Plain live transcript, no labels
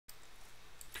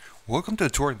Welcome to a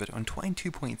tutorial video on Twine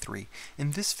 2.3.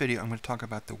 In this video, I'm going to talk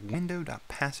about the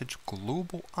window.passage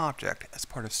global object as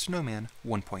part of Snowman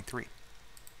 1.3.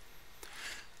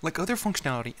 Like other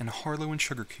functionality in Harlow and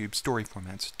SugarCube story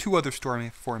formats, two other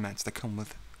story formats that come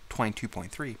with Twine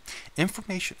 2.3,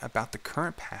 information about the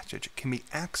current passage can be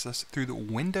accessed through the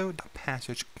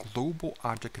window.passage global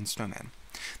object in Snowman.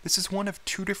 This is one of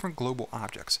two different global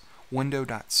objects,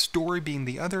 window.story being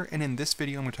the other, and in this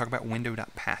video I'm going to talk about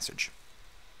window.passage.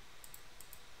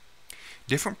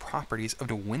 Different properties of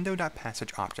the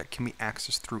window.passage object can be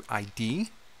accessed through ID,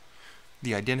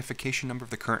 the identification number of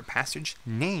the current passage,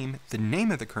 name, the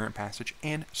name of the current passage,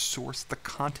 and source, the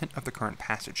content of the current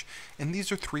passage. And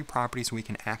these are three properties we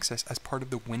can access as part of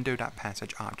the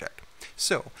window.passage object.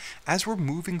 So, as we're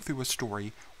moving through a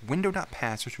story,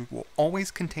 window.passage will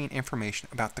always contain information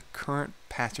about the current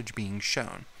passage being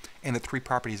shown. And the three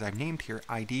properties I've named here,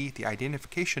 ID, the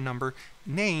identification number,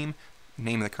 name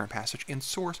of the current passage, and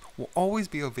source will always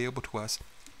be available to us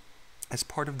as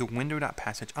part of the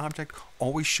window.passage object,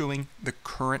 always showing the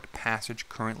current passage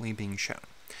currently being shown.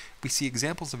 We see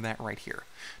examples of that right here.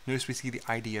 Notice we see the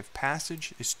ID of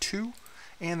passage is 2,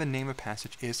 and the name of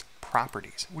passage is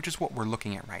properties, which is what we're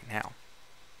looking at right now.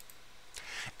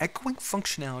 Echoing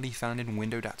functionality found in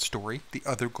window.story, the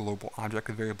other global object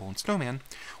variable in Snowman,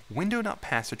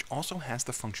 window.passage also has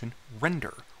the function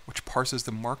render, which parses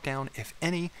the markdown, if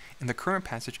any, in the current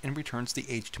passage and returns the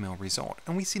HTML result.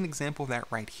 And we see an example of that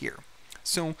right here.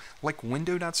 So, like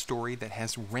window.story that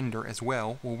has render as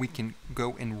well, where we can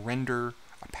go and render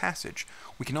a passage,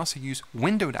 we can also use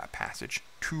window.passage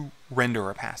to render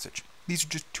a passage. These are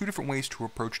just two different ways to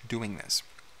approach doing this.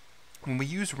 When we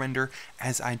use render,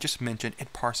 as I just mentioned,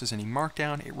 it parses any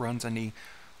markdown, it runs any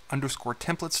underscore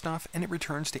template stuff, and it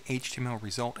returns the HTML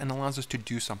result and allows us to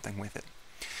do something with it.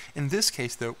 In this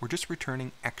case, though, we're just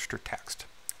returning extra text.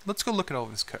 Let's go look at all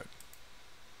of this code.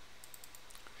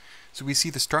 So we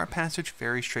see the start passage,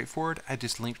 very straightforward. I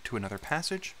just linked to another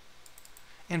passage.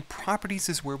 And properties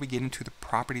is where we get into the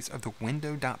properties of the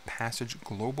window.passage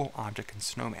global object in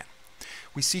Snowman.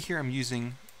 We see here I'm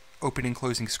using open and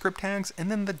closing script tags,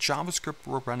 and then the JavaScript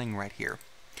we're running right here.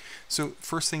 So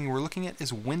first thing we're looking at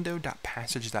is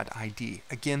window.passage.id.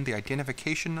 Again, the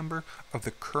identification number of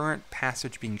the current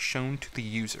passage being shown to the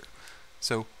user.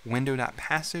 So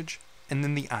window.passage and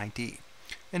then the ID.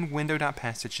 And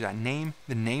window.passage.name,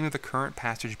 the name of the current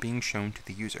passage being shown to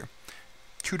the user.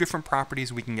 Two different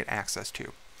properties we can get access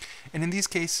to. And in these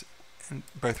cases,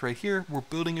 both right here, we're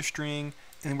building a string,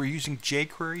 and we're using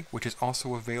jQuery, which is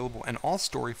also available in all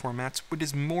story formats, but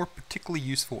is more particularly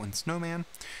useful in Snowman,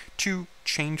 to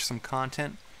change some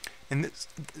content. In this,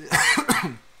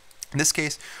 in this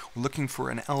case, we're looking for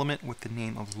an element with the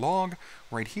name of log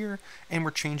right here, and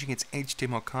we're changing its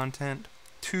HTML content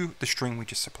to the string we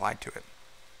just supplied to it.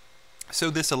 So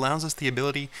this allows us the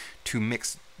ability to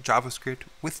mix JavaScript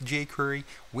with jQuery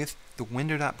with the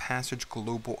window.passage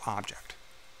global object.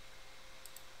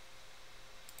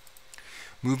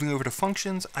 Moving over to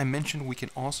functions, I mentioned we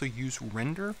can also use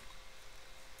render.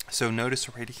 So notice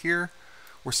right here,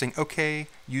 we're saying, okay,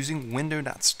 using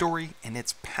window.story and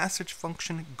its passage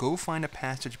function, go find a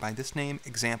passage by this name,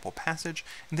 example passage,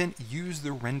 and then use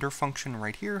the render function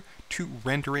right here to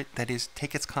render it, that is,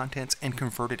 take its contents and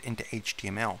convert it into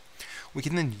HTML. We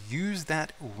can then use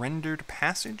that rendered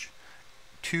passage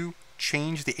to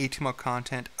change the HTML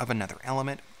content of another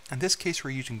element. In this case, we're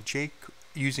using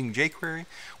jQuery.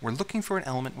 We're looking for an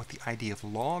element with the ID of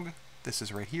log. This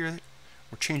is right here.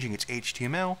 We're changing its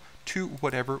HTML to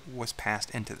whatever was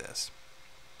passed into this.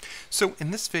 So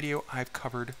in this video, I've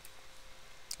covered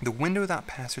the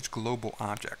window.passage global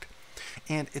object,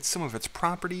 and it's some of its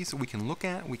properties that we can look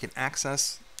at. We can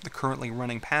access the currently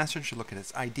running passage, look at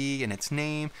its ID and its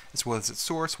name, as well as its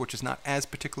source, which is not as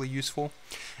particularly useful,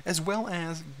 as well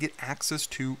as get access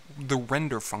to the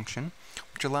render function,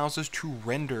 which allows us to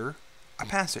render a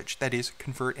passage, that is,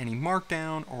 convert any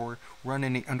markdown or run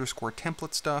any underscore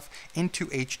template stuff into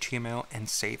HTML and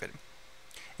save it.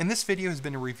 And this video has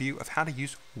been a review of how to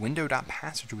use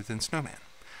window.passage within Snowman.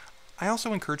 I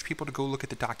also encourage people to go look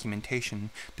at the documentation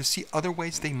to see other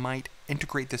ways they might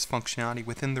integrate this functionality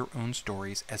within their own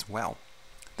stories as well.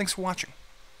 Thanks for watching.